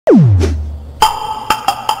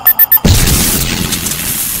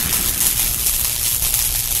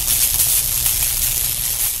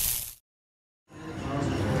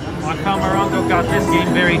Morongo got this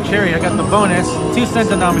game very cherry. I got the bonus, 2-cent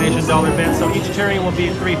denomination dollar bet, so each cherry will be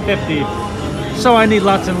 $3.50. So I need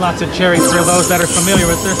lots and lots of cherries for those that are familiar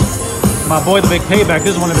with this. My boy, the Big Payback,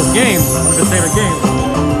 this is one of his games, one of his favorite games.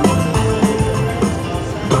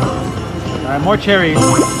 Alright, more cherries.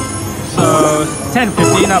 So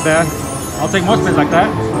 $10.50, not bad. I'll take more spins like that.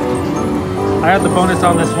 I had the bonus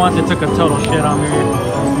on this once, it took a total shit on me.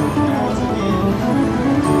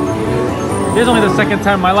 This is only the second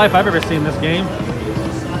time in my life I've ever seen this game.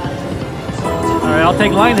 Alright, I'll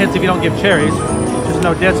take line hits if you don't give cherries. Just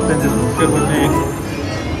no dead spins is good with me.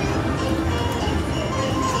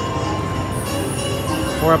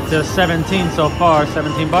 We're up to 17 so far,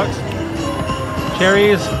 17 bucks.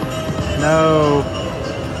 Cherries? No.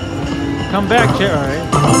 Come back,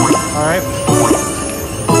 alright. Alright.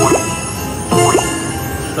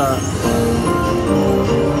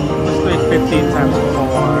 Let's play 15 times 4.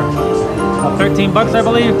 13 bucks, I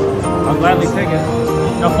believe. I'll gladly take it.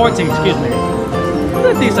 No, 14, excuse me.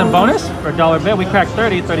 That's a decent bonus for a dollar bet. We cracked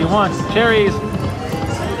 30, 31. Cherries.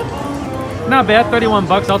 Not bad, 31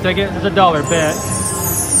 bucks, I'll take it. It's a dollar bet.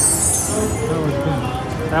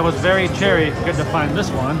 That was very cherry. Good to find this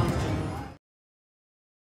one.